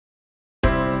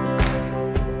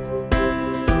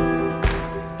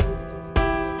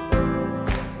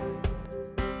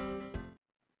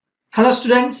Hello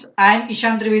students, I am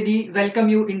Ishan Trivedi. Welcome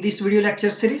you in this video lecture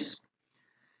series.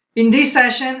 In this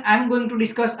session, I am going to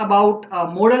discuss about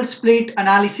modal split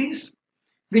analysis,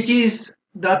 which is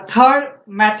the third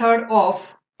method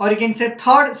of, or you can say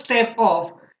third step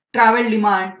of travel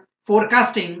demand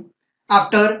forecasting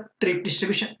after trip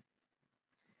distribution.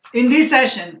 In this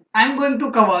session, I am going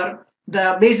to cover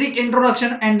the basic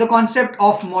introduction and the concept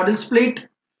of modal split,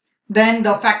 then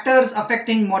the factors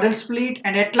affecting modal split,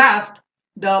 and at last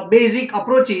the basic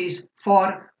approaches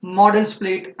for modal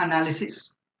split analysis.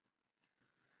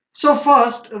 So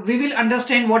first we will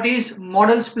understand what is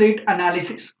modal split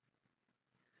analysis.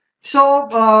 So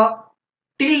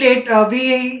till date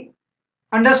we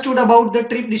understood about the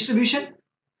trip distribution.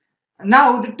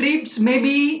 Now the trips may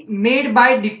be made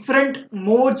by different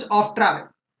modes of travel.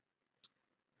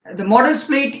 The modal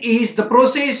split is the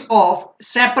process of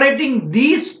separating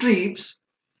these trips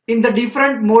in the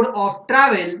different mode of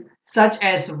travel such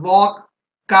as walk,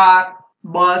 car,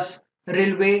 bus,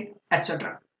 railway,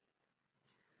 etc.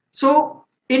 So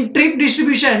in trip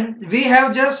distribution, we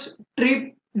have just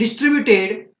trip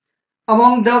distributed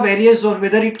among the various zones,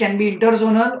 whether it can be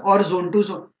interzonal or zone to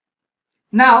zone.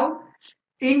 Now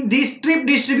in this trip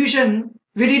distribution,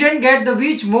 we didn't get the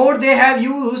which mode they have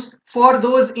used for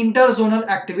those interzonal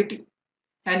activity.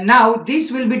 And now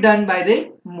this will be done by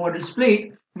the modal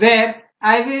split, where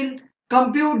I will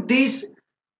compute these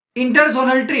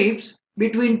interzonal trips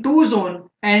between two zones,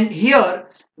 and here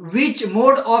which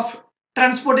mode of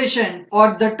transportation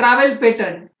or the travel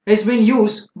pattern has been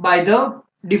used by the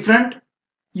different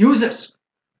users.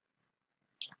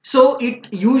 So it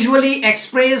usually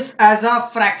expressed as a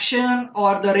fraction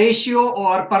or the ratio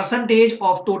or percentage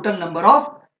of total number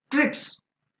of trips.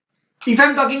 If I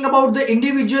am talking about the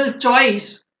individual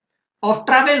choice of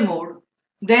travel mode,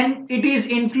 then it is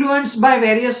influenced by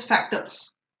various factors.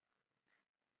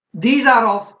 These are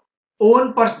of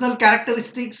own personal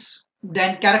characteristics,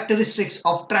 then characteristics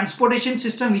of transportation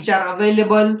system which are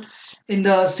available in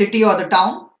the city or the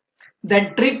town,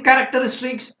 then trip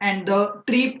characteristics and the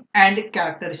trip and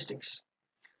characteristics.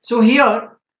 So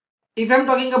here, if I am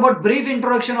talking about brief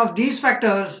introduction of these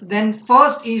factors, then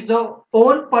first is the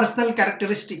own personal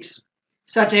characteristics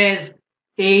such as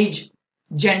age,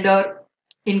 gender,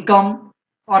 income,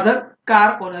 or the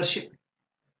car ownership.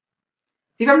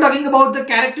 If I am talking about the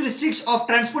characteristics of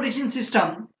transportation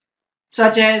system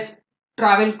such as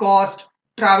travel cost,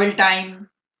 travel time,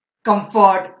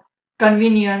 comfort,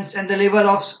 convenience, and the level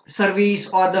of service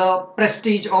or the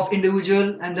prestige of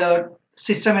individual and the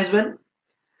system as well.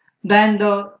 Then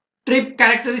the trip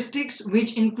characteristics,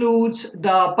 which includes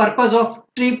the purpose of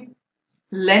trip,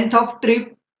 length of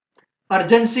trip,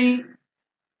 urgency,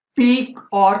 peak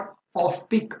or off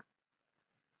peak.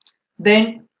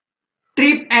 Then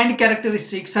trip and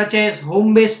characteristics such as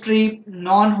home-based trip,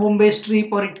 non-home based trip,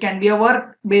 or it can be a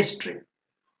work-based trip,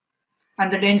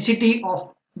 and the density of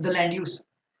the land use.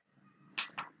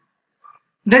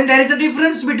 Then there is a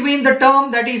difference between the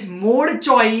term that is mode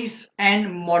choice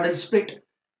and modal split,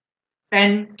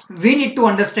 and we need to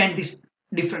understand these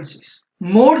differences.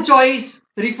 Mode choice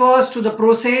refers to the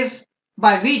process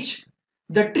by which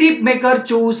the trip maker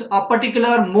chooses a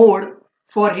particular mode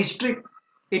for his trip.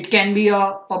 It can be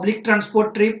a public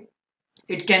transport trip,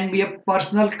 it can be a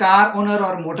personal car owner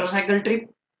or motorcycle trip.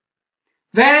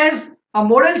 Whereas a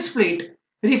modal split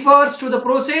refers to the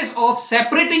process of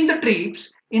separating the trips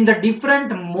in the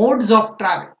different modes of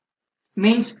travel.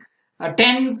 Means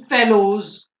 10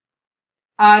 fellows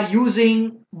are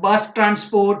using bus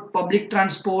transport, public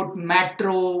transport,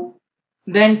 metro.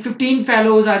 Then 15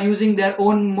 fellows are using their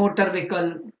own motor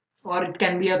vehicle, or it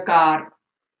can be a car,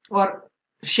 or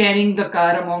sharing the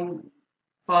car among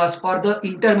us, or the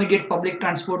intermediate public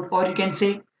transport, or you can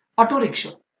say auto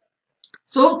rickshaw.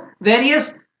 So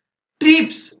various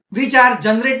trips which are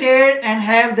generated and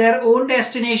have their own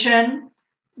destination,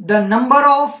 the number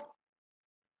of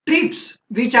trips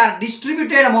which are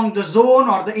distributed among the zone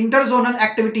or the interzonal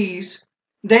activities,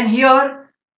 then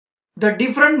here the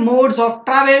different modes of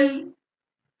travel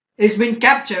is been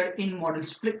captured in modal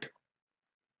split,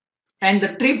 and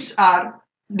the trips are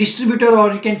distributed,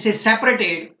 or you can say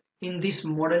separated, in this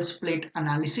modal split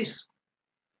analysis.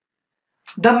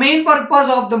 The main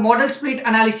purpose of the modal split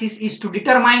analysis is to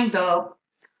determine the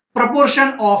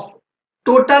proportion of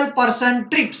total person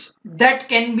trips that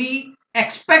can be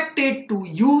expected to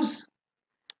use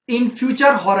in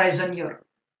future horizon year.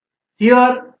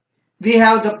 Here we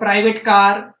have the private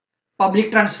car,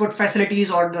 public transport facilities,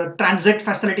 or the transit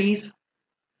facilities.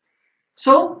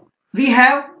 So we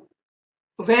have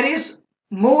various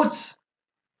modes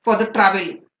for the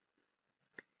travel.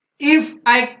 If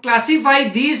I classify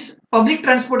these public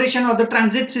transportation or the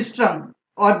transit system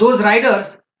or those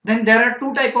riders, then there are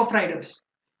two type of riders.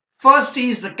 First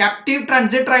is the captive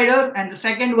transit rider and the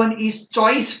second one is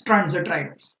choice transit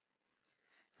riders.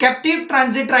 Captive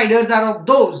transit riders are of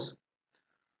those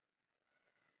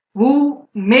who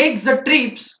makes the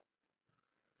trips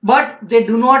but they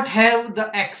do not have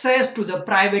the access to the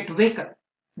private vehicle.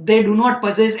 They do not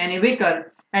possess any vehicle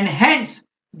and hence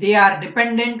they are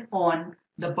dependent on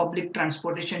the public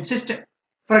transportation system.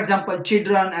 For example,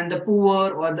 children and the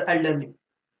poor or the elderly.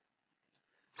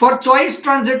 For choice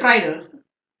transit riders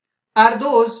are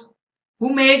those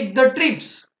who make the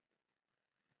trips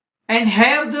and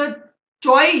have the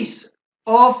choice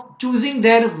of choosing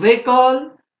their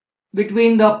vehicle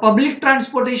between the public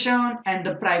transportation and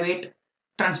the private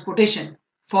transportation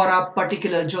for a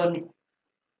particular journey.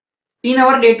 In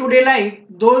our day-to-day life,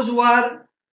 those who are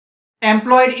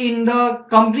employed in the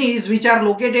companies which are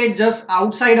located just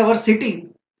outside our city,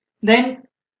 then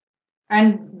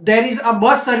and there is a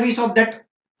bus service of that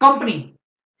company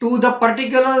to the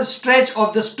particular stretch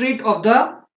of the street of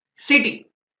the city,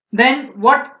 then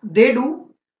what they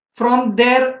do, from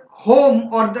their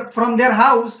home or from their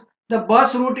house, the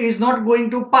bus route is not going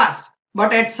to pass,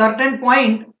 but at certain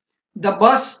point the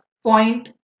bus point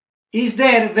is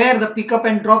there where the pickup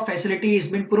and drop facility is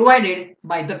being provided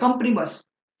by the company bus.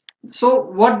 So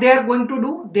what they are going to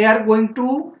do, they are going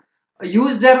to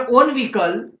use their own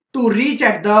vehicle to reach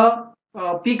at the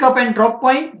pickup and drop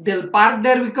point. They'll park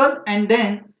their vehicle and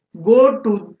then go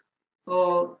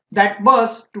to that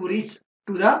bus to reach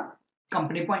to the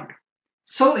company point.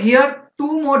 So here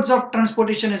two modes of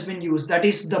transportation has been used, that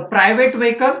is the private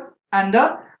vehicle and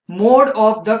the mode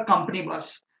of the company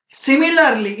bus.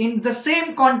 Similarly, in the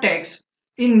same context,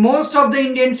 in most of the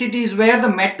Indian cities where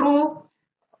the metro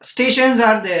stations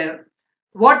are there,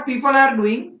 what people are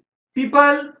doing,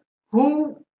 people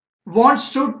who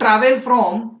wants to travel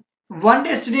from one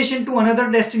destination to another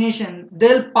destination,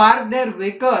 they'll park their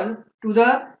vehicle to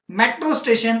the metro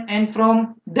station and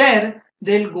from there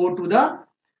they'll go to the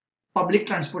public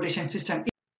transportation system.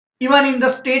 Even in the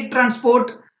state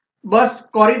transport bus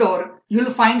corridor,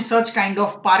 you'll find such kind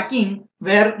of parking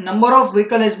where number of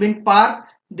vehicle has been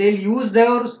parked. They'll use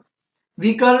their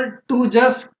vehicle to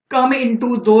just come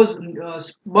into those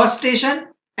bus station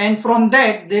and from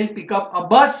that they'll pick up a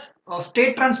bus or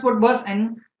state transport bus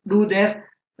and do their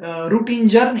routine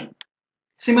journey.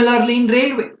 Similarly, in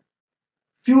railway,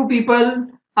 few people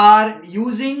are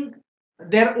using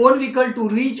their own vehicle to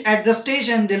reach at the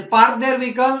station. They'll park their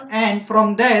vehicle and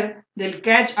from there they'll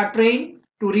catch a train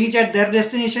to reach at their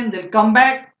destination. They'll come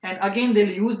back and again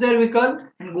they'll use their vehicle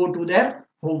and go to their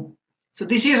home. So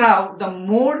this is how the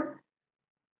mode,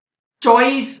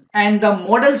 choice and the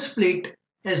modal split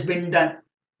has been done.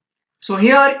 So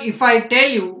here if I tell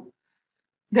you,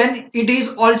 then it is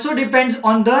also depends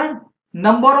on the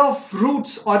number of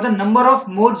routes or the number of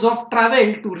modes of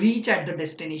travel to reach at the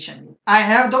destination. I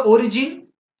have the origin,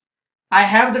 I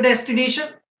have the destination,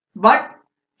 but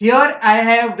here I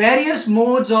have various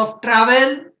modes of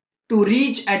travel to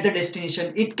reach at the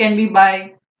destination. It can be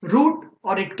by route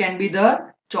or it can be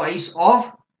the choice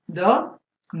of the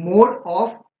mode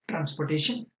of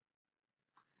transportation.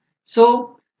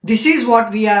 So this is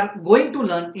what we are going to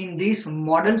learn in this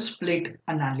modal split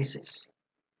analysis.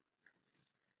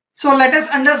 So let us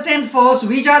understand first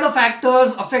which are the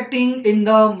factors affecting in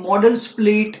the modal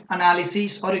split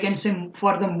analysis, or you can say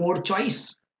for the mode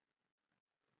choice.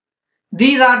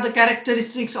 These are the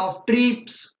characteristics of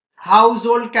trips,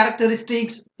 household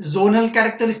characteristics, zonal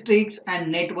characteristics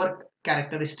and network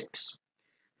characteristics.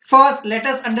 First, let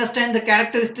us understand the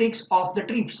characteristics of the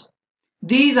trips.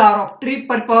 These are of trip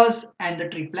purpose and the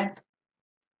trip length.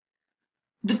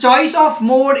 The choice of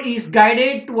mode is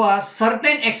guided to a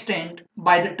certain extent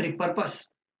by the trip purpose.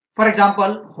 For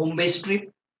example, home-based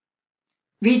trip,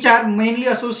 which are mainly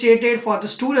associated for the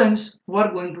students who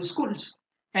are going to schools.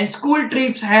 And school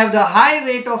trips have the high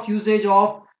rate of usage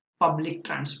of public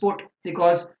transport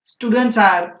because students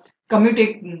are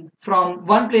commuting from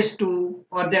one place to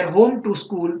or their home to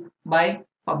school by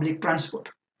public transport.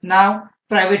 Now,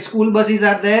 private school buses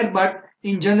are there, but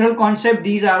in general concept,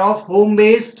 these are of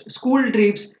home-based school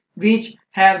trips which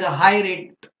have the high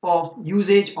rate of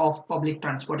usage of public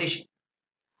transportation.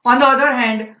 On the other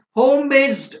hand,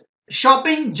 home-based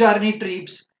shopping journey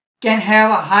trips can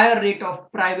have a higher rate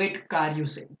of private car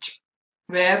usage,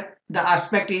 where the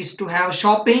aspect is to have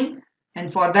shopping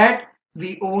and for that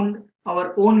we own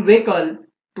our own vehicle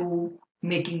to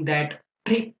making that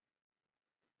trip.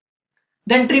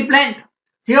 Then trip length.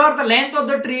 Here the length of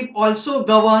the trip also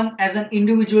govern as an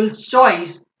individual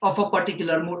choice of a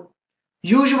particular mode.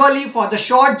 Usually for the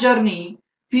short journey,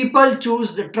 people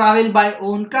choose the travel by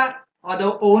own car or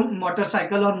the own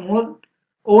motorcycle or more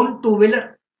own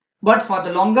two-wheeler. But for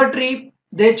the longer trip,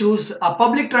 they choose a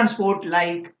public transport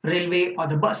like railway or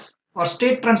the bus or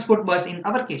state transport bus in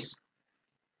our case.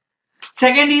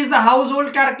 Second is the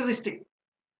household characteristic.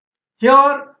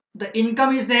 Here the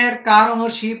income is there, car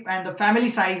ownership and the family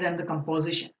size and the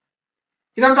composition.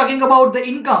 If I'm talking about the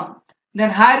income, then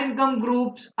higher income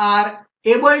groups are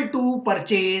able to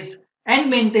purchase and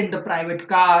maintain the private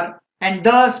car, and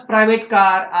thus private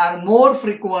car are more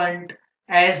frequent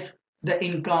as the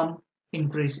income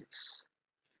increases.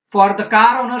 For the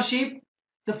car ownership,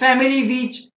 the family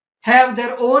which have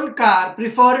their own car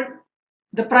prefer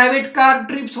the private car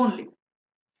trips only.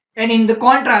 And in the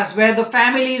contrast, where the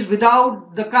family is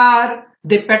without the car,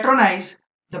 they patronize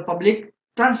the public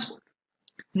transport.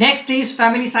 Next is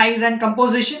family size and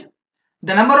composition.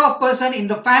 The number of person in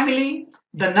the family,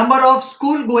 the number of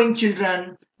school going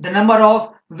children, the number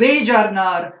of wage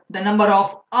earner, the number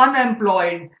of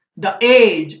unemployed, the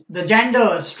age, the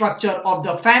gender structure of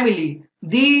the family.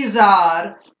 These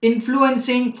are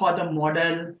influencing for the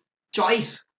model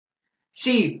choice.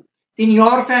 See, in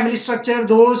your family structure,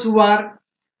 those who are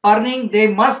earning,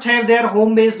 they must have their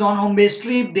home based, non-home based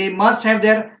trip, they must have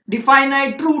their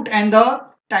definite route and the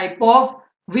type of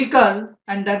vehicle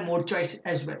and their mode choice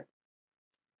as well.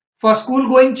 For school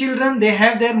going children, they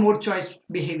have their mode choice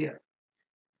behavior.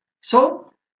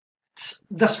 So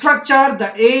the structure,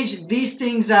 the age, these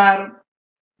things are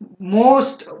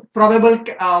most probable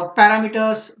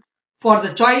parameters for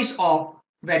the choice of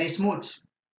various modes.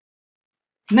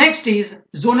 Next is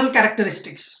zonal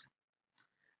characteristics.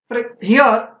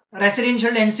 Here,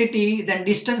 residential density, then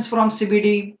distance from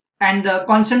CBD and the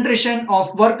concentration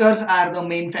of workers are the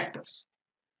main factors.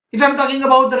 If I'm talking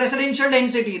about the residential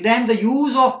density, then the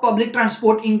use of public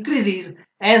transport increases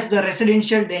as the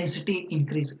residential density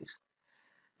increases.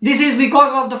 This is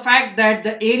because of the fact that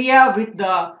the area with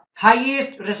the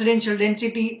highest residential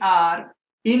density are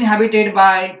inhabited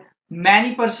by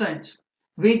many persons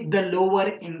with the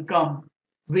lower income,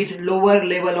 with lower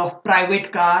level of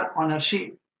private car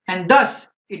ownership. And thus,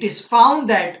 it is found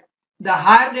that the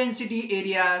higher density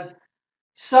areas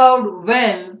served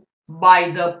well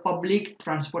by the public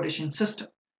transportation system.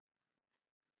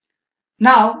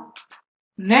 Now,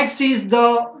 next is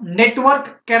the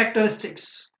network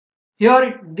characteristics.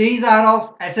 Here, these are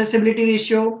of accessibility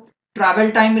ratio,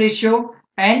 travel time ratio,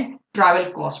 and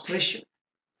travel cost ratio.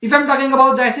 If I'm talking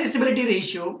about the accessibility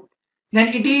ratio,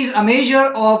 then it is a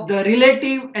measure of the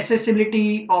relative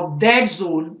accessibility of that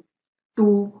zone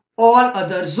to all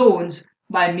other zones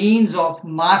by means of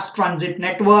mass transit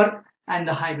network and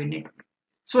the highway network.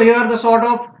 So here the sort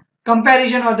of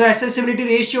comparison or the accessibility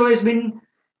ratio has been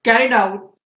carried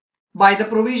out by the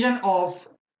provision of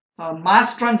a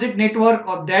mass transit network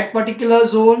of that particular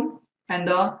zone and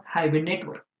the highway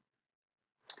network.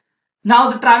 Now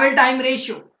the travel time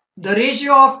ratio. The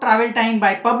ratio of travel time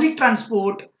by public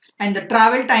transport and the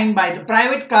travel time by the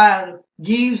private car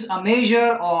gives a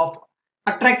measure of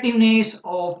attractiveness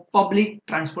of public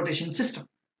transportation system.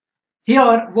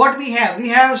 Here what we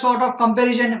have sort of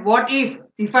comparison. What if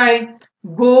I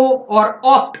go or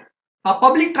opt a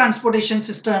public transportation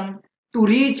system to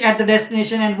reach at the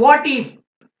destination, and what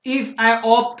if I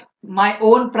opt my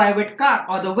own private car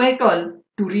or the vehicle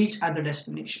to reach at the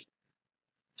destination.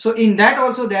 So in that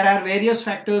also there are various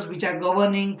factors which are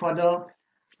governing for the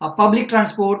public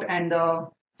transport and the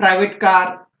private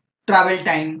car travel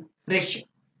time ratio.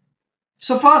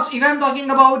 So first, if I am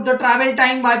talking about the travel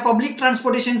time by public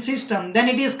transportation system, then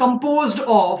it is composed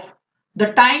of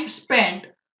the time spent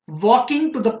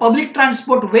walking to the public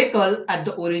transport vehicle at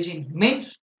the origin.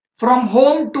 Means from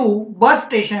home to bus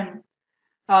station,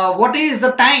 what is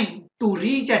the time to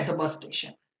reach at the bus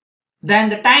station? Then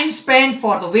the time spent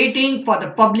for the waiting for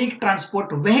the public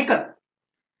transport vehicle.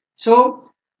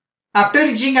 So after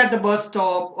reaching at the bus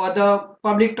stop or the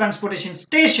public transportation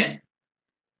station,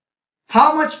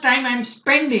 how much time I am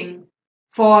spending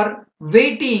for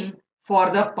waiting for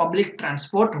the public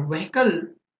transport vehicle.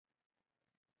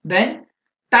 Then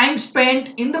time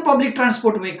spent in the public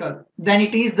transport vehicle. Then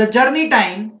it is the journey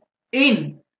time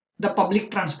in the public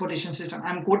transportation system. I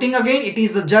am quoting again, it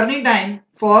is the journey time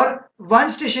for one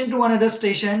station to another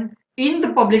station in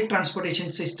the public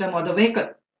transportation system or the vehicle.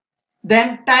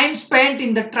 Then time spent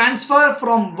in the transfer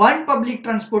from one public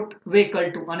transport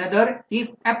vehicle to another if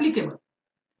applicable.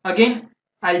 Again,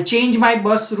 I'll change my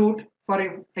bus route.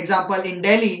 For example, in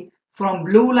Delhi, from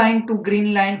blue line to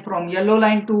green line, from yellow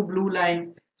line to blue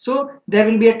line. So there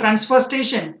will be a transfer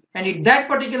station, and at that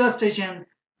particular station,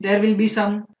 there will be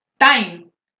some time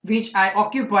which I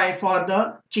occupy for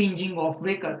the changing of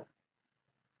vehicle.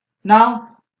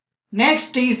 Now,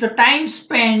 Next is the time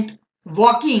spent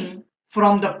walking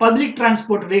from the public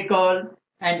transport vehicle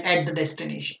and at the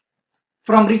destination.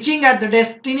 From reaching at the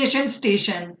destination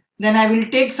station, then I will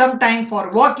take some time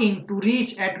for walking to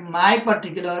reach at my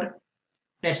particular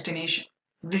destination.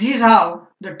 This is how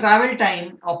the travel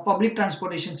time of public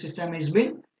transportation system has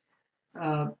been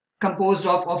uh, composed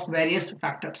of various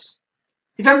factors.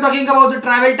 If I'm talking about the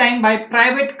travel time by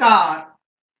private car,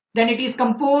 then it is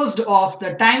composed of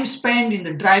the time spent in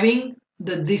the driving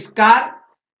this car,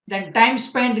 then time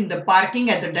spent in the parking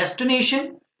at the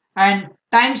destination, and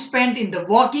time spent in the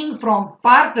walking from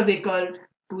parked vehicle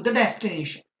to the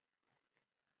destination.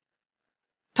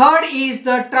 Third is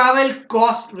the travel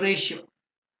cost ratio.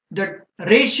 The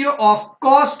ratio of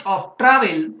cost of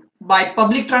travel by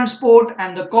public transport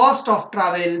and the cost of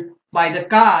travel by the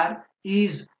car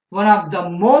is one of the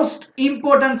most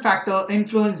important factor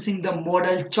influencing the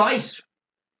modal choice.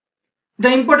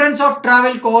 The importance of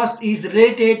travel cost is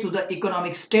related to the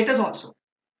economic status also.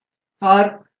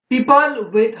 People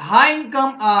with high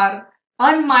income are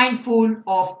unmindful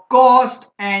of cost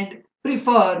and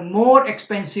prefer more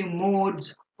expensive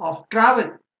modes of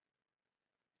travel.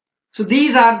 So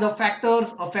these are the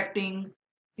factors affecting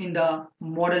in the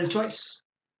modal choice.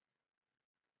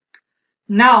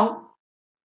 Now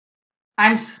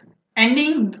I'm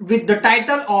ending with the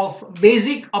title of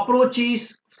basic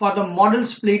approaches for the modal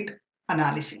split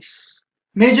analysis.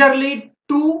 Majorly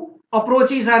two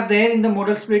approaches are there in the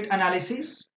modal split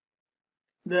analysis,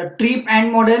 the trip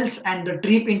and models and the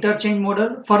trip interchange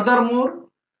model. Furthermore,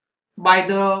 by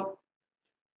the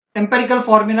empirical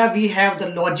formula we have the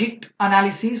logic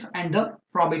analysis and the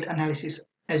probit analysis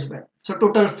as well. So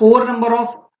total 4 number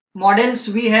of models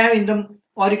we have in the,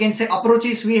 or you can say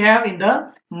approaches we have in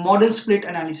the modal split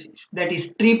analysis, that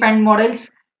is trip and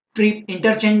models, trip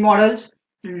interchange models,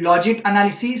 logic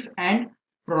analysis and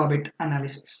probit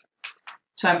analysis.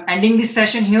 So I'm ending this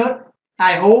session here.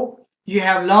 I hope you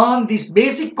have learned this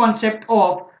basic concept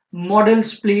of modal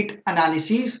split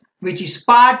analysis, which is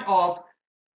part of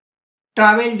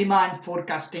travel demand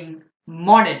forecasting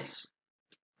models.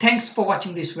 Thanks for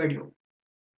watching this video.